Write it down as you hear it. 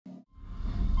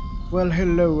Well,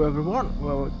 hello everyone.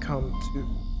 Welcome to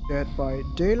Dead by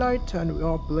Daylight, and we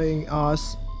are playing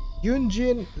as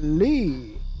Yunjin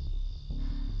Lee.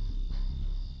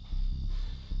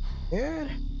 And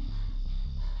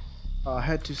I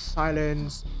had to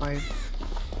silence my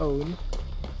phone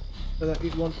so that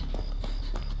it won't.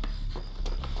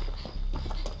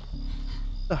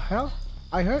 The hell?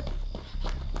 I heard.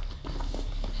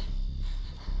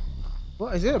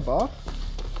 What is it about?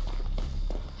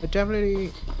 I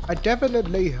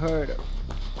definitely heard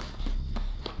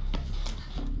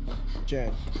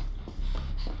Jen.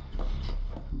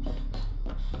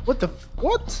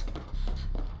 What?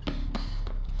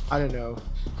 I don't know.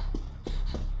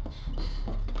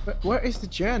 But where is the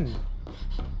Jen?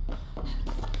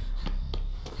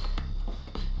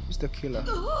 Who's the killer?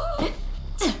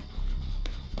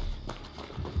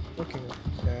 Looking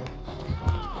okay.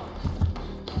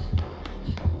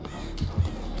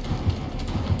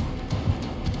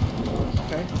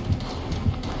 Okay.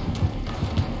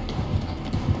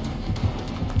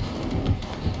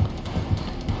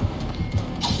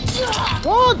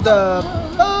 What the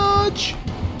fudge?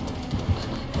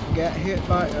 Get hit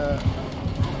by a.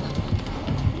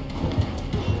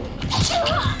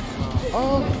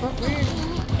 Oh, fuck me.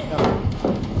 No.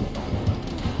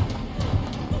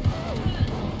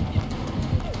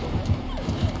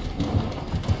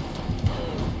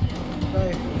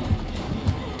 Okay.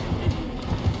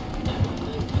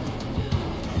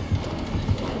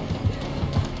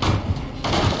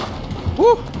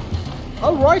 Woo!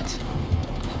 Alright!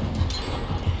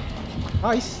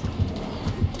 Nice!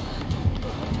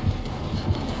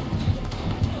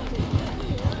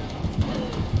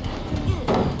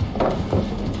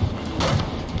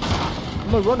 I'm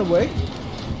gonna run away.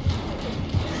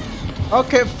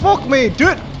 Okay, fuck me!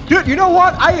 Dude, you know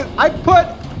what? I put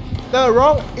the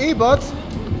wrong earbuds.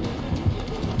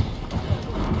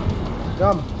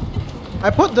 Dumb. I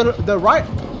put the right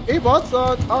earbuds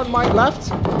on my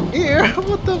left ear.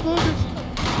 What the fuck is...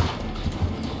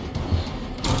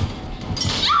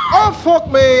 Oh fuck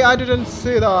me! I didn't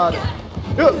see that.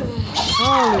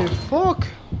 Holy fuck!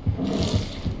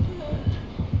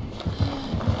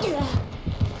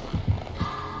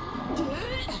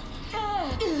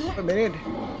 A minute.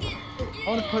 I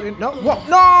wanna put in. No, what?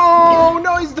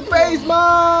 No, it's the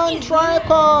basement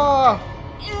trapper.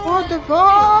 What the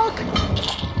fuck?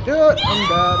 Dude, I'm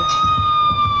dead.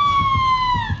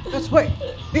 That's wait.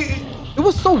 It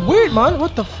was so weird, man.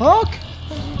 What the fuck?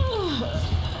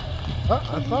 I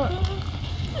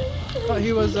thought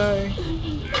he was a.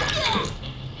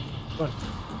 Run.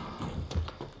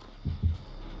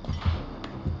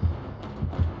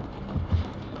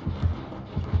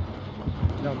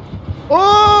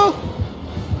 Oh!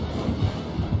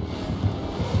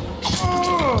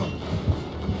 Oh!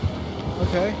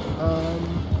 Okay.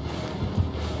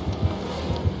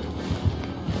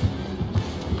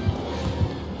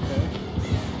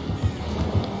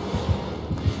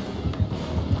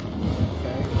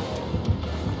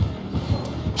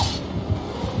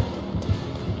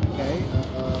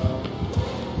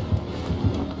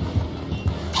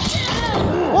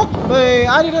 Hey,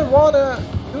 I didn't wanna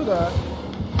do that.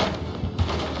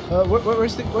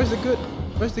 Where's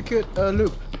the good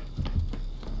loop?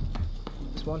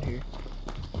 There's one here,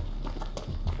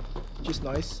 which is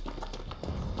nice.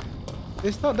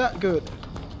 It's not that good.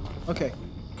 Okay.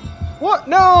 What?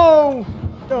 No!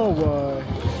 No way.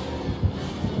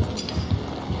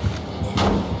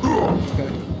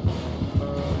 Okay.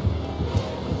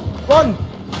 Run!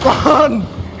 Run!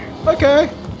 Okay.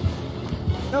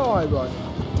 Now I run.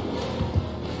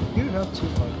 You have to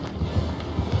run.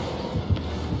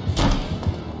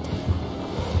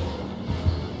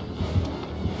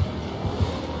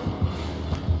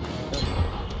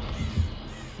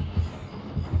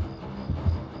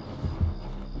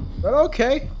 Well,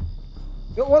 okay.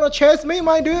 You don't want to chase me,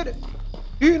 my dude?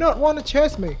 Do you not want to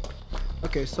chase me?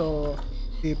 Okay, so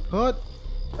he put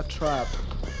a trap.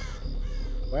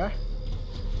 Where?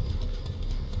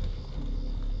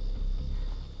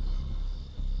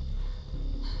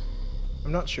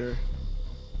 I'm not sure.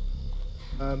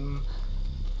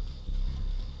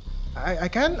 I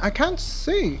can't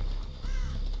see.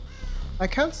 I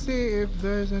can't see if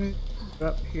there's any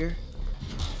trap here.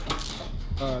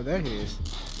 There he is.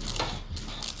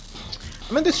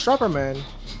 I mean, this trapper man.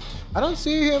 I don't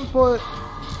see him put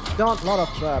down a lot of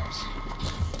traps.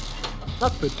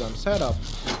 Not put down, set up.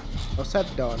 Or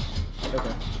set down.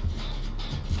 Okay.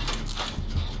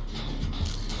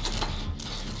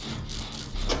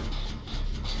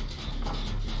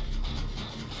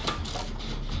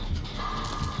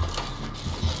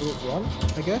 Run,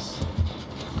 I guess.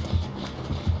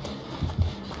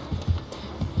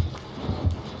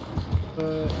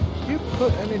 You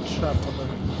put any trap over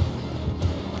here?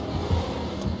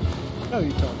 No,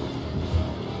 you don't.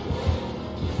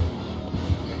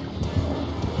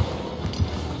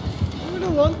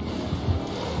 Another one.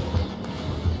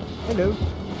 Hello.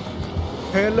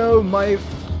 Hello, my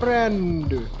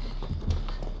friend.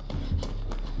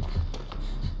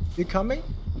 You coming?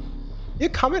 You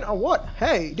coming or what?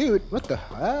 Hey, dude, what the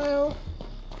hell?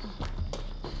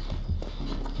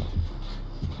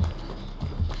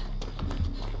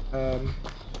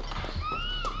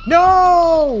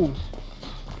 No!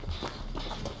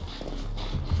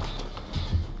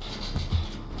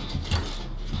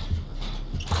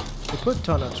 They put a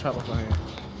ton of trap over here.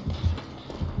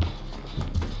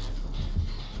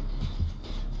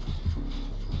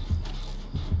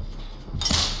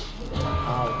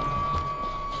 Ow.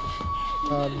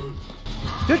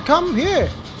 Dude, come here!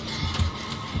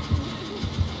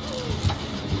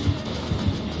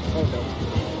 Oh no.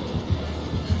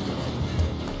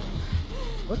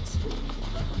 What?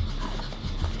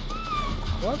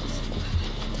 What?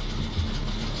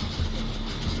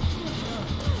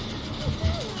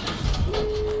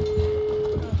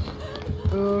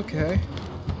 Okay.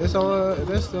 There's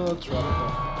still a trap.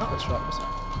 Not a trap, sorry.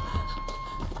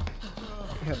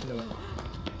 I have no one.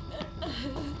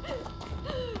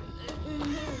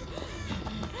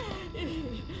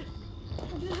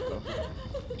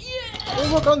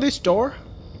 We'll work on this door.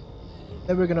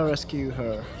 Then we're gonna rescue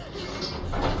her.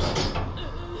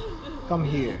 Come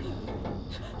here.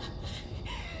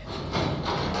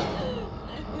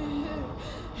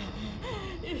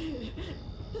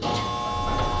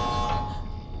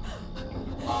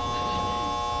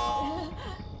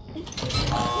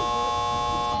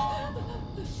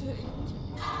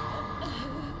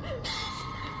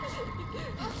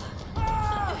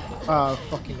 Ah,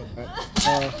 fucking not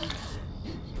bad.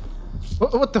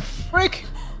 What the frick?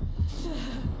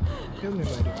 Kill me,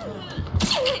 my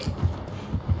dude.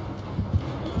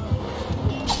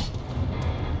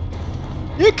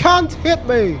 You can't hit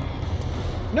me!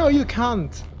 No, you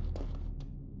can't.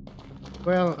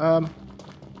 Well,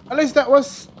 at least that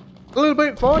was a little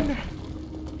bit fun.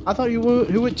 I thought you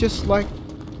would just like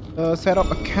set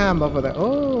up a cam over there.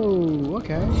 Oh,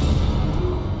 okay.